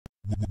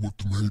what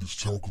the haters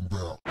talking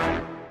about.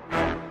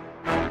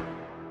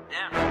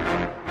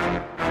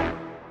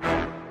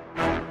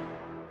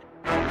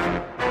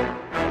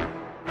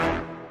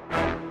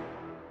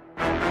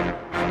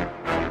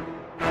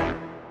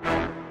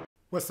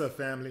 What's up,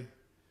 family?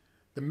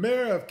 The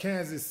mayor of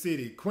Kansas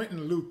City,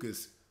 Quentin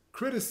Lucas,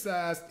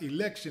 criticized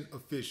election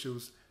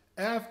officials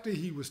after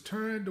he was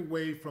turned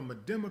away from a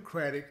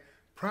Democratic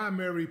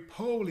primary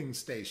polling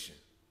station.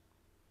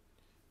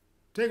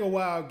 Take a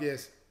wild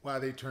guess why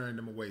they turned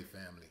him away,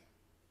 family.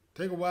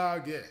 Take a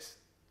wild guess.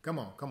 Come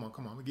on. I'm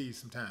gonna give you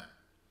some time.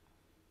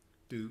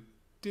 Do.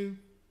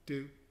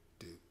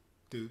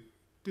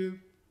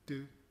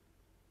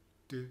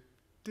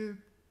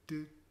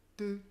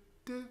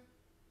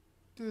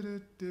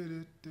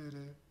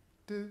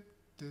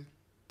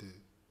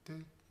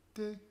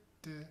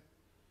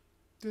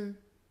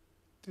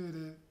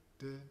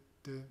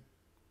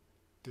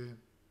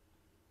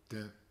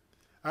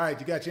 All right,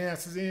 you got your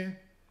answers in?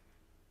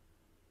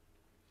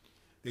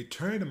 They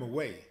turned him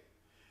away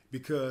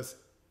because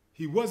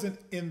he wasn't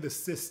in the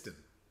system.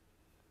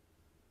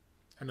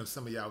 I know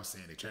some of y'all was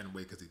saying they turned him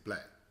away because he's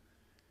black.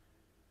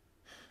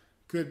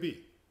 Could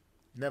be.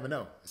 You never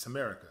know. It's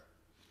America.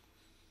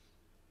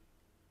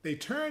 They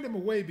turned him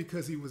away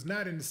because he was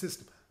not in the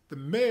system. The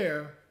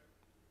mayor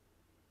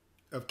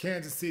of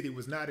Kansas City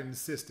was not in the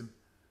system.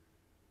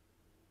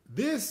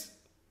 This,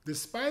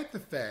 despite the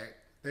fact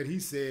that he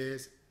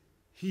says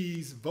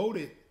he's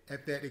voted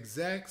at that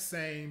exact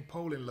same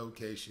polling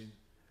location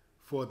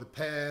for the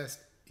past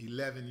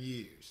 11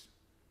 years.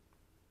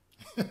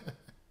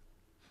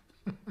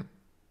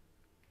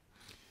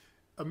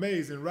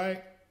 Amazing,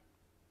 right?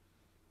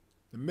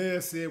 The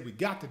mayor said we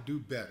got to do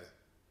better.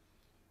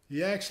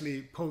 He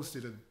actually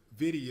posted a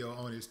video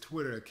on his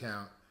Twitter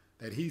account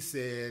that he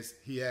says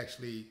he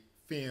actually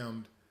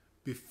filmed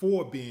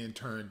before being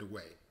turned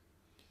away.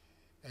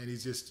 And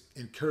he's just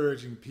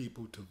encouraging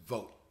people to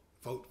vote.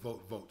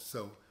 Vote.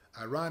 So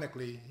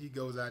ironically, he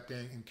goes out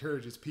there and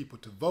encourages people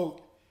to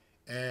vote,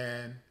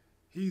 and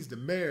he's the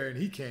mayor and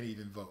he can't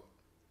even vote.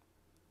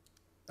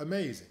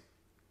 Amazing.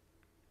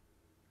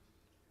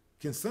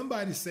 Can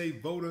somebody say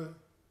voter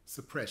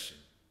suppression?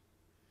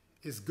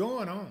 It's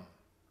going on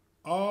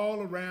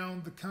all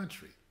around the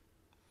country.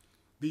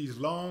 These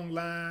long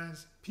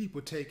lines,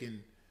 people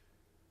taking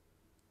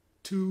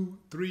 2,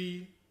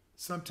 3,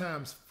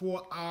 sometimes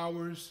 4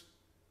 hours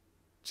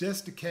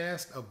just to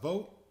cast a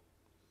vote.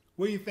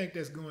 What do you think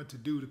that's going to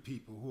do to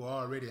people who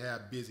already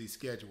have busy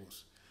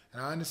schedules?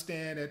 And I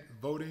understand that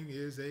voting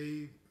is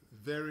a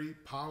very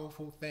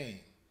powerful thing.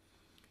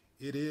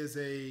 It is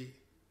a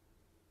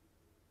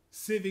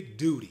civic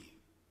duty,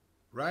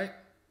 right?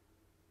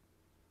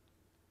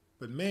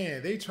 But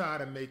man, they try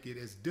to make it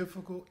as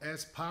difficult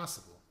as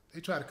possible.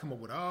 They try to come up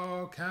with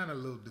all kind of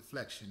little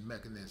deflection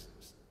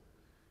mechanisms.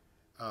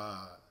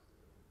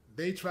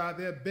 They try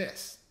their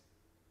best.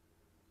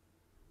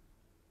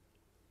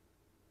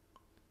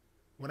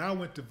 When I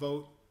went to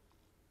vote,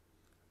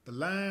 the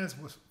lines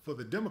for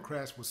the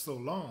Democrats were so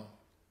long,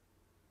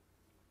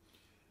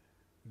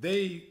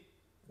 they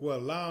were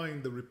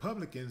allowing the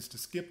Republicans to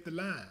skip the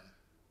line.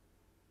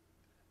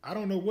 I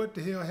don't know what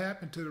the hell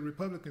happened to the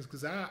Republicans,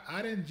 because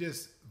I didn't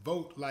just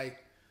vote.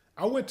 Like,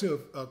 I went to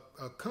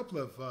a couple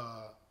of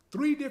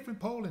 3 different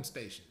polling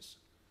stations,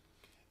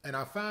 and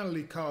I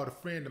finally called a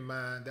friend of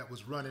mine that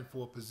was running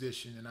for a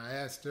position, and I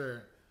asked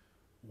her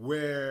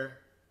where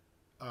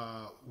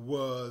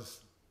was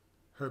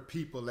her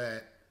people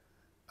at,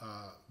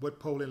 what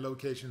polling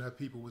location her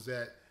people was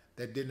at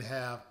that didn't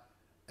have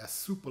a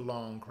super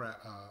long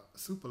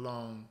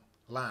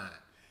line.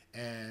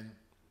 And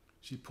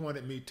she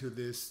pointed me to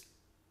this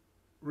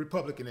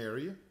Republican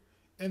area,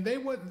 and they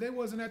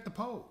wasn't at the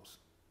polls.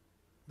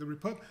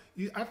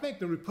 I think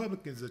the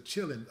Republicans are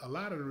chilling. A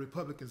lot of the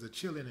Republicans are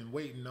chilling and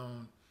waiting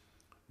on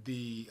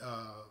the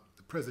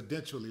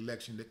presidential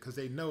election because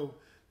they know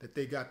that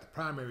they got the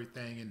primary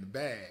thing in the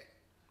bag.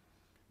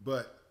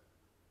 But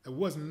there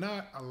was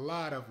not a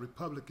lot of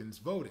Republicans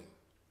voting.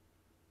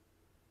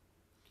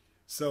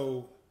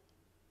 So,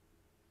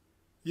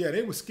 yeah,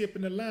 they were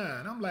skipping the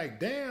line. I'm like,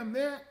 damn,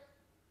 that,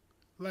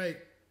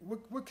 like,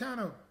 what kind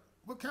of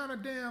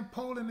damn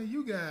polling are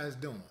you guys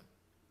doing?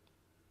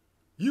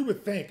 You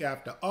would think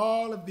after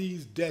all of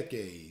these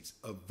decades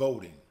of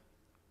voting,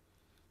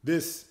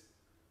 this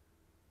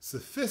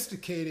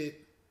sophisticated,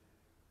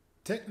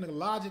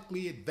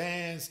 technologically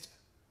advanced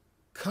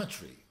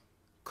country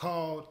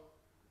called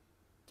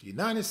the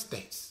United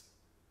States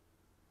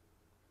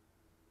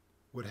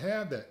would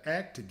have their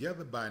act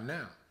together by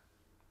now.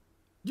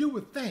 You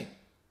would think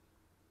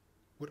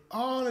with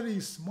all of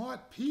these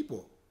smart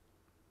people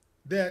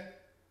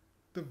that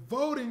the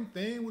voting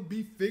thing would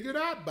be figured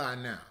out by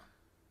now.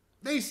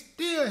 They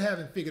still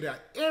haven't figured out.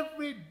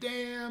 Every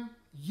damn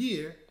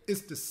year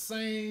it's the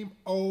same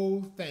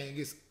old thing.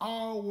 It's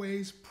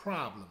always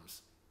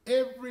problems.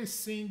 Every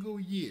single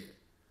year.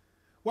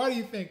 Why do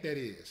you think that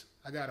is?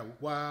 I got a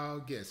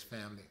wild guess,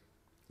 family.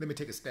 Let me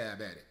take a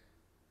stab at it.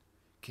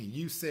 Can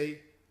you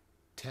say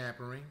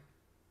tampering?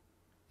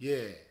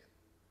 Yeah,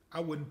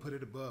 I wouldn't put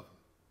it above them.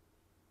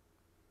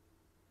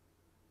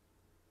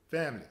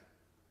 Family,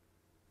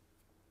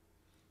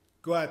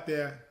 go out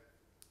there,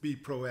 be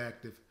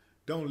proactive.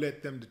 Don't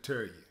let them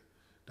deter you.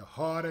 The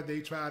harder they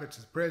try to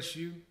suppress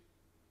you,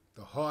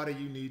 the harder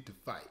you need to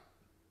fight.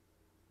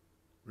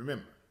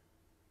 Remember,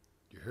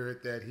 you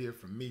heard that here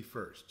from me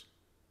first.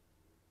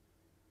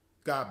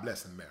 God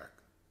bless America.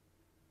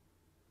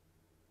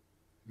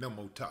 No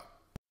more talk.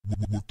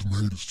 What the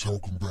haters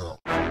talking about?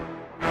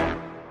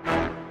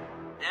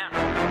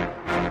 Yeah.